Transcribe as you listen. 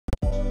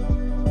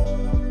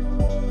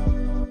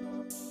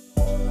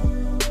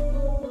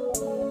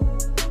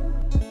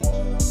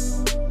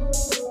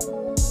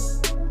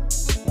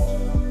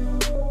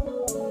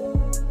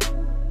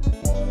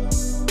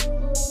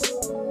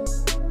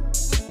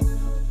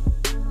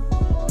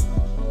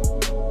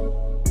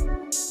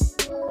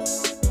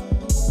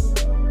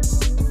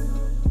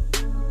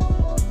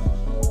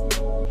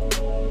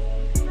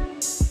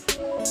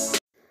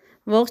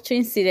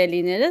Ողջույն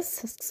սիրելիներս,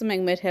 սկսում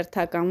ենք մեր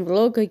հերթական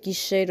վլոգը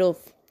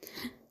գիշերով։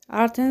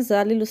 Արդեն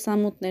զալի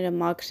լուսամուտները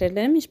մաքրել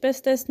եմ, ինչպես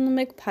տեսնում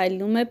եք,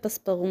 փայլում է,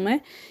 պսպղում է։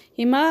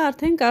 Հիմա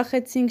արդեն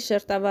կախեցինք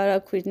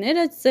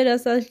շերտավարակույրները, ձեր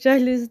ասած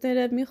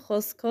ջալյուզները մի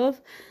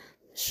խոսքով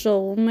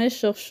շողում է,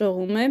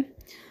 շողշողում է,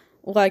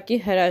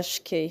 ուղակի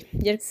հրաշք է։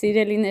 Երբ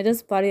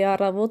սիրելիներս բարի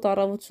առավոտ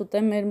շուտ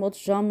է, մեր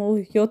մոտ ժամը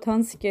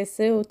 7:30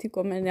 է, 8-ի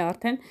կոմերն է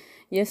արդեն,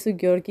 ես ու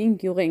Գյորգին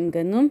գյուղ ենք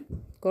գնում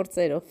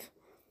գործերով։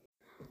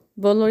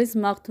 Բոլորիս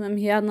մաղթում եմ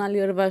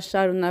հիանալի օրվա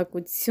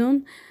շարունակություն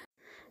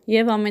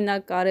եւ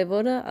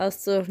ամենակարևորը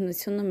Աստծո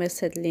օրհնությունը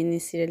մեզ հետ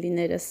լինի,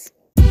 սիրելիներս։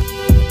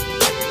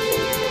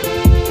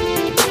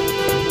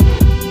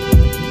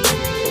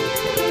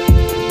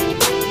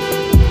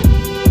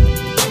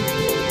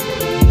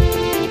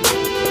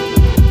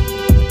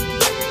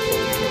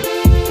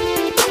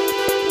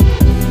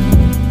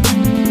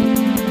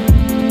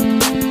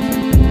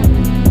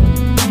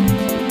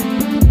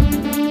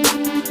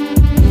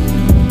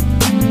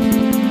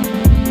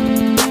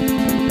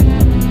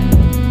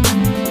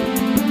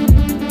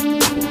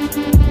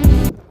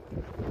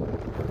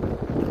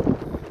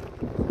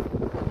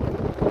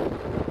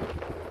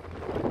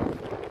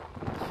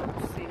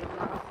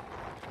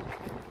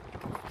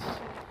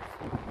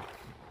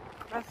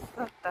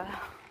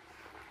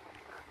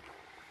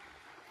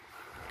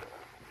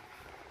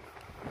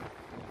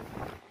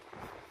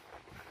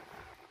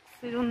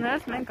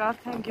 Սիրուններս, մենք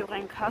արդեն գյուղ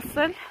ենք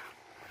հասել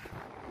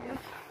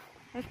և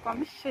երկու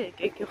ամիս չէ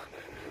եկեք գյուղ,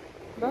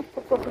 բայց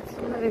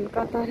փոփոխություններ են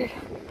կատարել։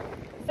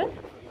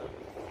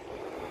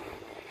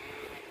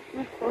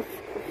 Մեր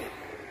խոսքով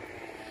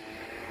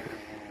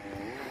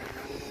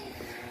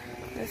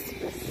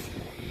այսպես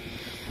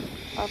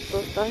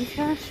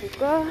ավտոստանցիա,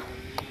 շուկա։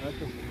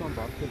 Այսը շուկան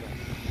բացել է։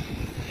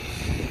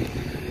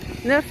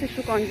 Ներսի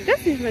շուկան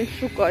գիտես ինչ մենք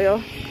շուկայա։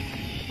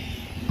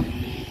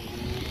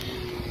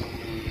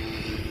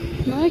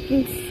 Նայեք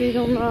ինձ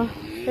սիրունը,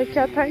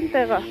 հեքիաթային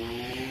տեղ է։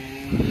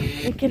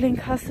 Եկել ենք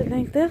հասել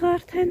ենք տեղ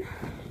արդեն։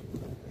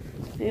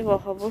 Եվ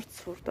ահա որ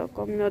ցուրտ է,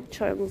 կամ մի հատ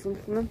չայ եմ ուզում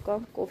խմեմ,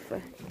 կամ կոֆե։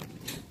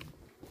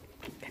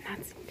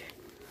 Գնացինք։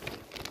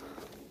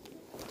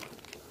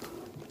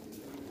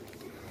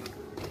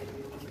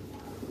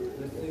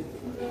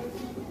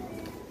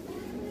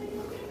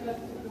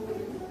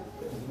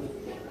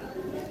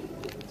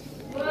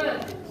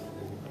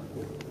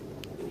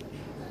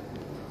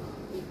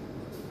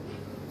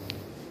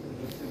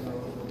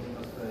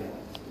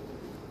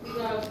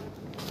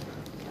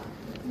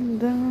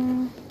 Да.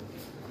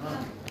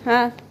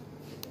 А.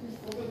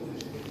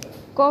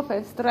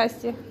 Кофе,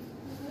 здрасте.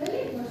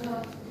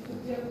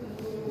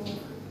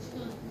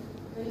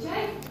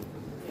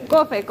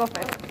 Кофе.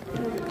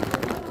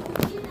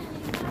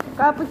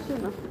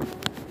 Капучино.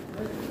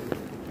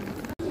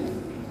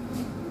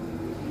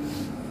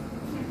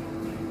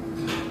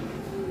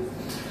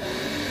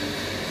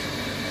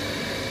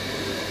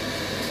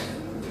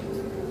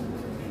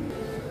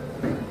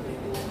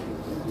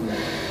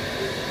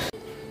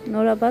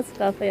 Նորաբաց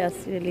կաֆե է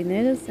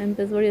սիրելիներս,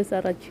 այնպես որ ես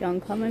առաջի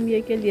անգամ եմ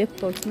եկել և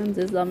փորձում եմ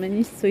ձեզ ամեն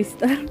ինչ ցույց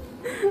տալ։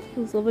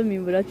 Հուսով եմ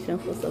իմ վրա չեն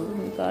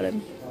խոսում կարեմ։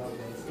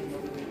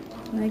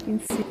 Նայեք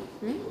ինձ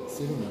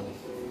սիրուն է։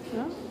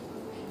 Հա։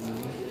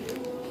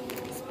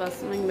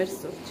 Սպասում ենք մեր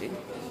սուրճին։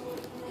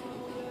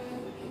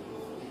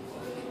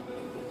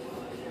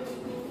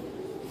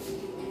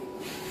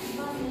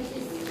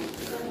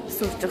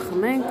 Սուրճը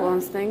խմենք ու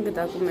անցնենք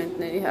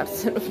դոկումենտների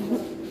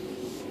հարցերով։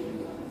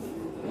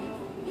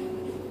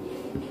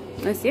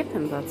 Այս երբ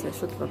եմ բացել,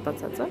 շուտ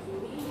բացած է։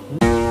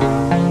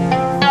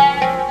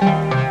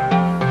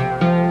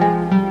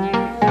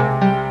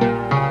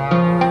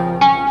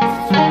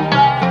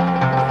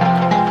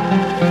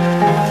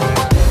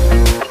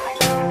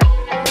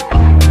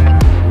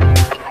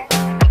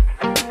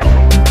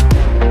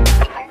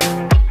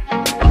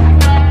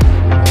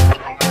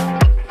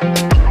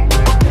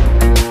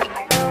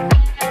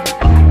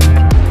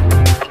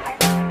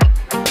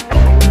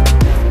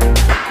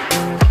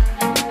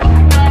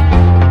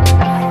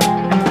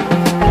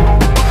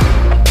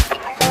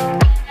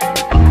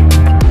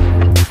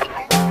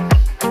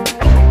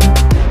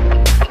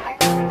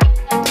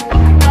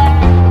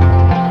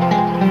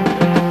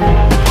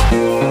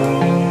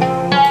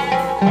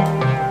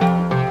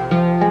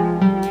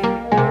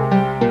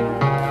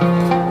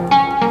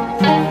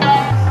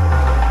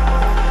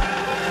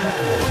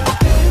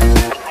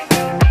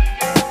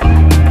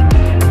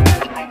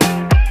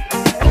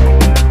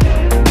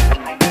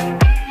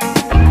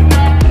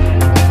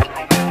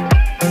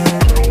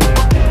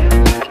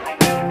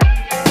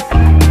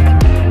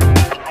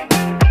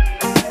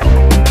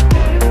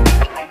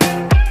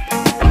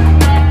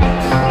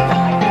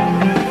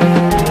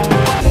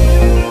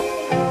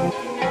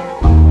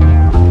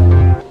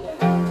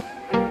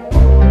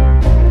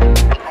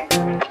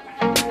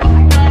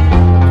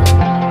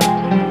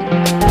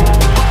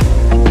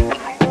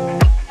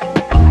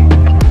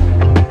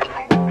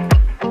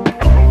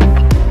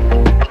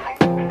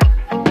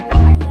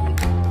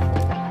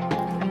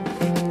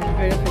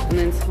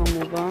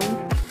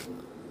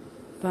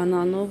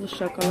 բանանով,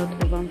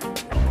 շոկոլադով։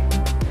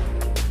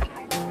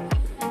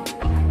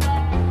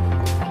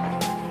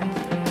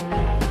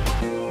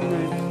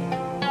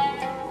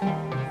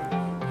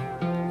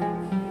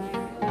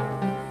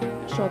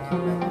 շոկ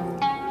եմ եղել։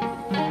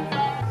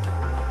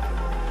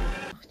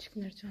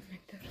 Աղջիկներ ջան,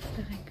 մենք դեռ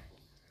ստեղ ենք։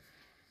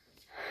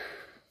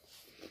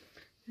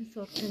 Այս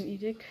արդեն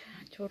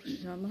 3-4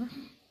 ժամը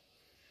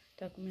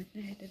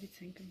դոկումենտներ հետևից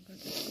ենք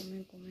ընկած,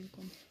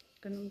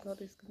 գնում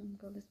գալիս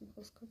մի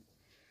խոսքով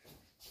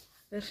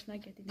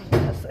վերջնակետին ենք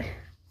ասել։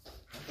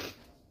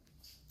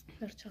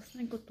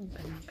 Վերջացնենք ու տուն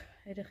գնանք,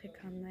 երեխեք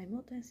Հաննայի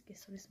մոտ են,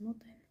 սկեսորիս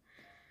մոտ են,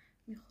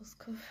 մի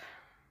խոսքով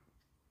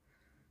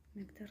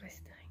մենք դեռ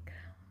այստեղ ենք։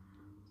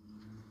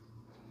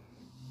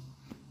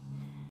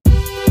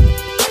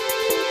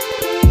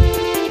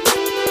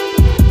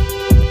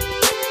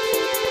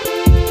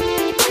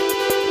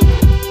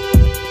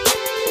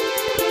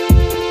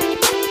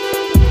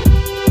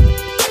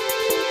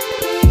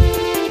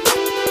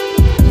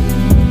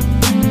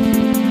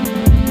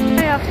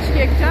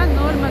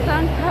 Նոր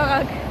մտանք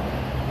քաղաք,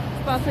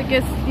 սպասեք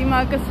ես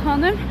դիմակս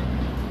հանեմ։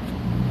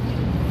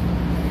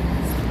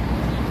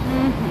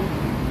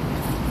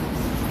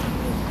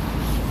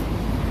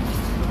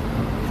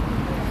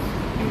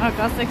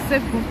 Ակ ասեք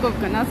սև բուրկով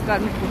գնաց,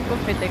 կարմիր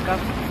բուրկով հետ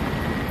եկավ։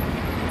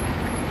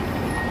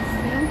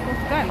 Սիրուն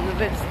կովկա եմ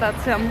նվեր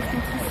ստացի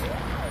ամուսնուցս։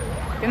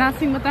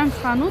 Գնացի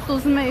մտանք խանութ,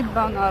 ուզում էի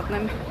բան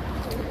առնեմ,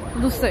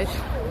 լուսեր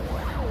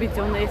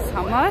վիդեոներից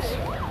համար։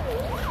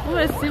 Ու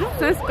ես սիրուն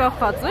սենց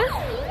կախած էր։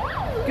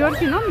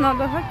 Գյորգինոն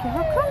նալահակ է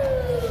հակա,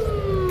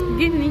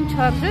 գինն ինչ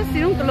արժե,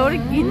 սիրուն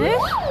կլորիկ գին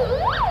էր,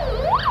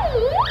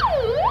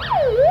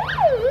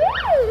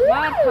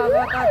 մարդ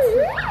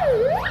հավատացի,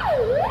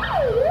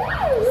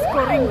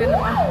 սկորին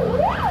գնման,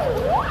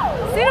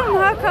 սիրուն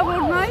հակա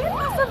որ նայեմ,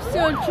 ասավ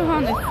սյոլ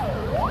չհանեց,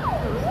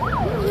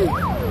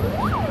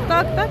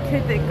 տակ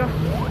հետ եկա,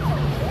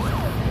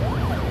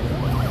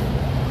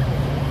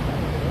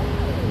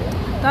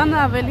 տան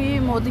ավելի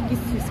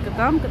մոդիկից ցույց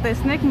կտամ,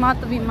 կտեսնեք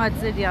մատվի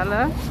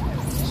մատերիալը,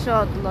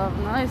 շատ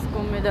լավն է, այս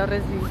կոմելա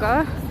ռեզինկա,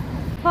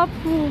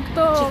 փափուկ,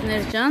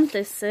 տոկներ ջան,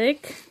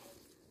 տեսեք,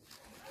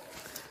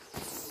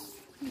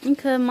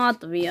 ինքը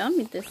մատվի է,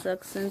 մի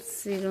տեսակ սենց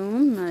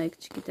սիրուն, նայեք,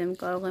 չգիտեմ,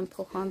 կարող եմ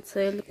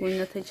փոխանցել,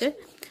 գույնը թե չէ,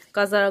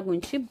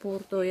 կազարագույն չի,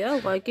 բուրդո է,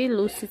 ուղղակի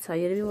լուսից է,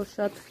 երևի որ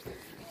շատ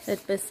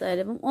այդպես է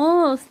երևում,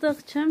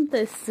 ստեղ չեմ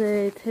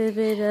տեսել,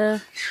 թևերը,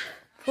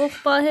 փող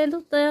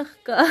պահելու տեղ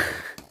կա,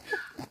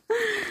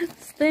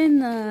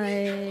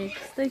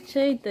 ստենայք, ստեղ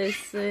չէի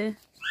տեսել,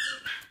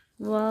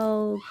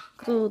 Вау,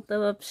 круто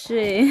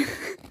вообще.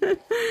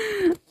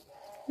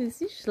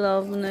 Էսի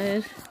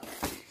շլավներ։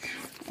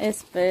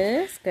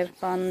 Այսպես,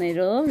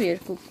 կրպաններով,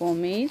 երկու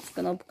կոմից,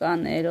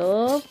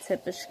 կնոպկաներով,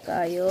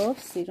 ցեպշկայով,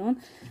 սիրուն։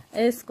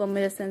 Այս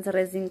կոմերը սենց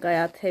ռեզինկա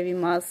է թևի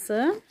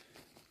մասը։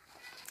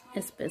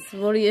 Այսպես,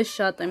 որ ես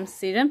շատ եմ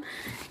սիրեմ։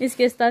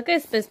 Իսկ այս տակը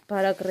այսպես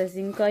բարակ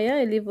ռեզինկա է,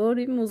 էլի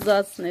որ իմ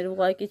ուզածներ,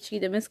 ուղղակի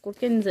չգիտեմ, այս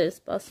կուրկեն ինձ էր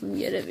սպասում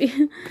երևի։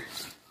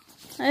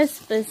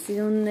 Այսպես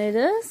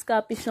սիրունները,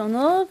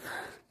 սկապիշոնով,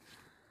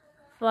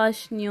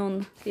 ֆաշնյոն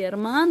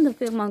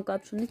ֆիրման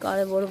կապ չունի,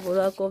 կարևորը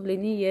որակով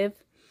լինի և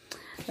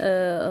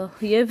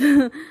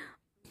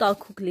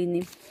տաքուկ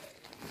լինի,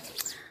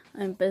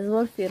 այնպես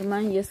որ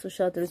ֆիրման ես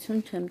ուշադրություն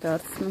չեմ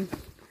դարձնում,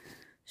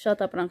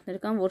 շատ ապրանքներ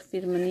կան, որ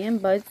ֆիրմնի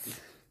են, բայց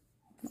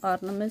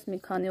առնում ես մի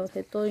քանի օր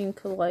հետո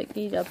ինքը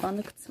ուղղակի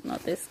իրապանը կցնա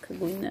տեսքը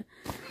գույնը,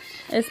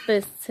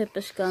 այսպես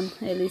ցեպշկան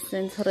էլի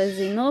սենց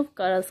ռեզինով,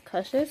 կարաս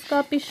քաշես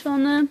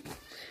կապիշոնը,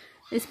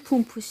 այս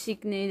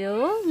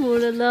փումփուշիկներով,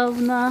 որը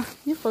լավն է,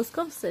 մի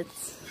խոսքով սեց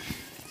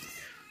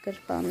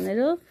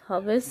կրպաններով,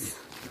 հավես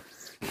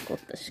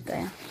կոտաշկա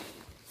է։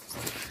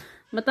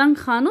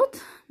 Մտանք խանութ,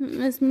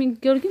 ես մի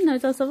Գյորգին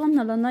նայց ասավամ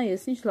նալանա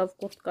ես ինչ լավ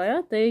կորտկա է,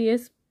 դե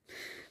ես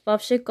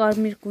վավշե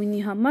կարմիր գույնի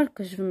համար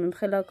գժվում եմ,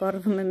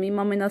 խելակարվում եմ, իմ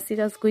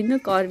ամենասիրած գույնը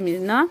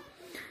կարմիրն է,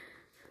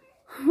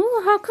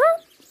 ու հակա,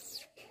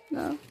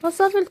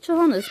 ասավել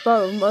չհանես,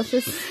 բարոն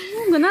բաշես,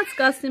 գնաց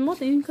կասի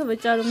մոտ ինքը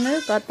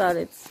վճարումները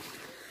կատարեց։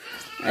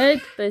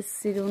 Այդպես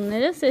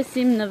սիրուններս, ես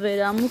իմ նվեր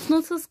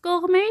ամուսնոցս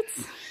կողմից,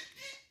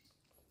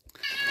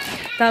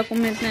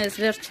 դոկումենտներս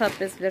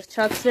վերջապես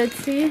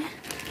վերջացրեցի,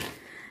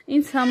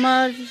 ինձ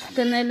համար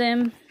գնել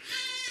եմ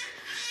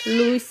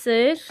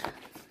լույսեր,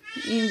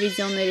 իմ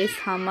վիդեոներիս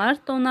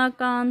համար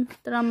տոնական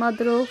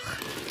տրամադրող,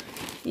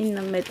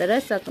 9 մետր է,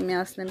 սա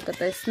կմիացնեմ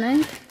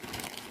կտեսնենք,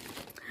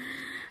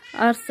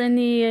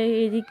 Արսենի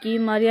Երիկի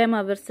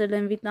Մարիայմա վերցրել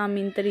եմ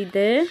վիտամին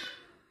 3D,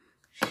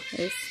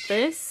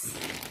 այսպես,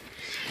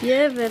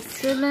 և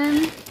վերցրել եմ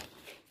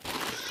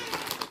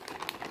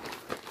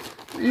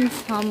ինձ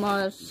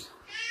համար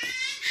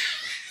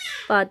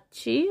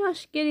պատչի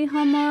աշկերի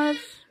համար,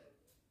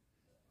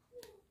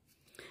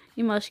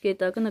 իմ աշկերի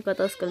տակը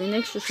նկատած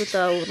կլինեք շուշուտ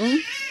աուրում,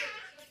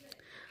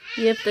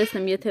 և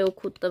տեսնեմ, եթե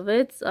օգուտ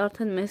տվեց,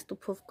 արդեն մեծ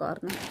տուփով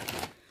կառնեմ,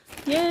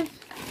 և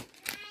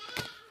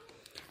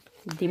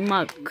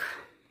դիմակ,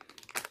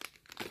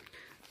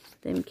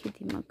 դեմքի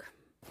դիմակ,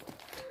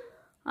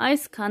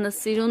 այս քանը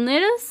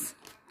սիրուններս,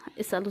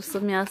 Ես ալուսը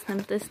միացնեմ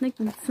տեսնեք,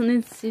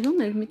 ինձ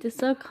սիրուն էր, մի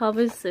տեսակ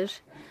հավես էր,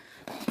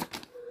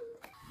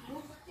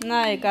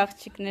 նայեք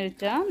աղջիկներ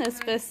ջան,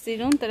 այսպես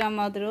սիրուն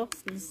տրամադրող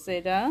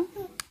լուսերը,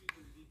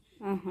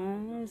 ահա,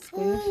 այս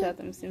գույնը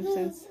շատ եմ սիրում,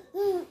 սենց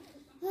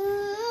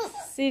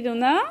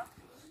Սիրուն է։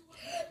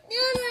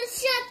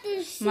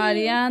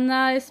 Մարիանա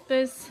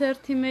այսպես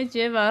հերթի մեջ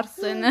եւ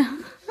Արսենը։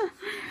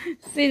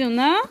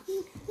 Սիրուն է։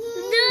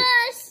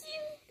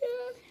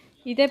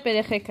 Իդեպ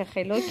երեխեքը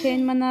խելոք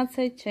էին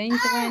մնացել, չէին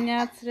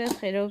ջղայնացրել,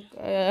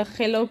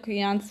 խելոք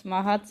իրանց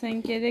մահաց են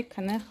կերել,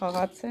 քնեն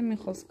խաղացել, մի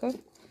խոսքով։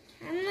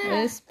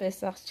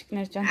 Այսպես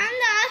աղջիկներ ջան։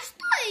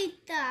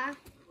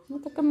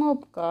 Это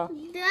կնոպկա։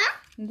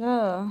 Դա։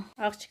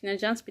 Աղջիկներ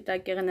ջան,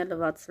 սպիտակեղենը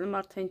լվացել եմ,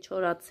 արդեն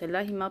չորացել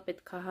է, հիմա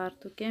պետք է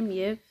հարդուկեմ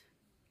եւ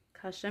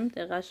քաշեմ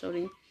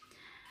տեղաշորին։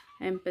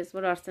 Այնպես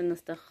որ Արսենը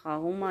ստեղ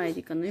խաղում է,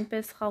 Էրիկը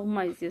նույնպես խաղում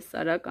է, ես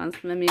արագ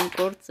անցնում եմ իմ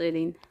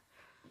գործերին։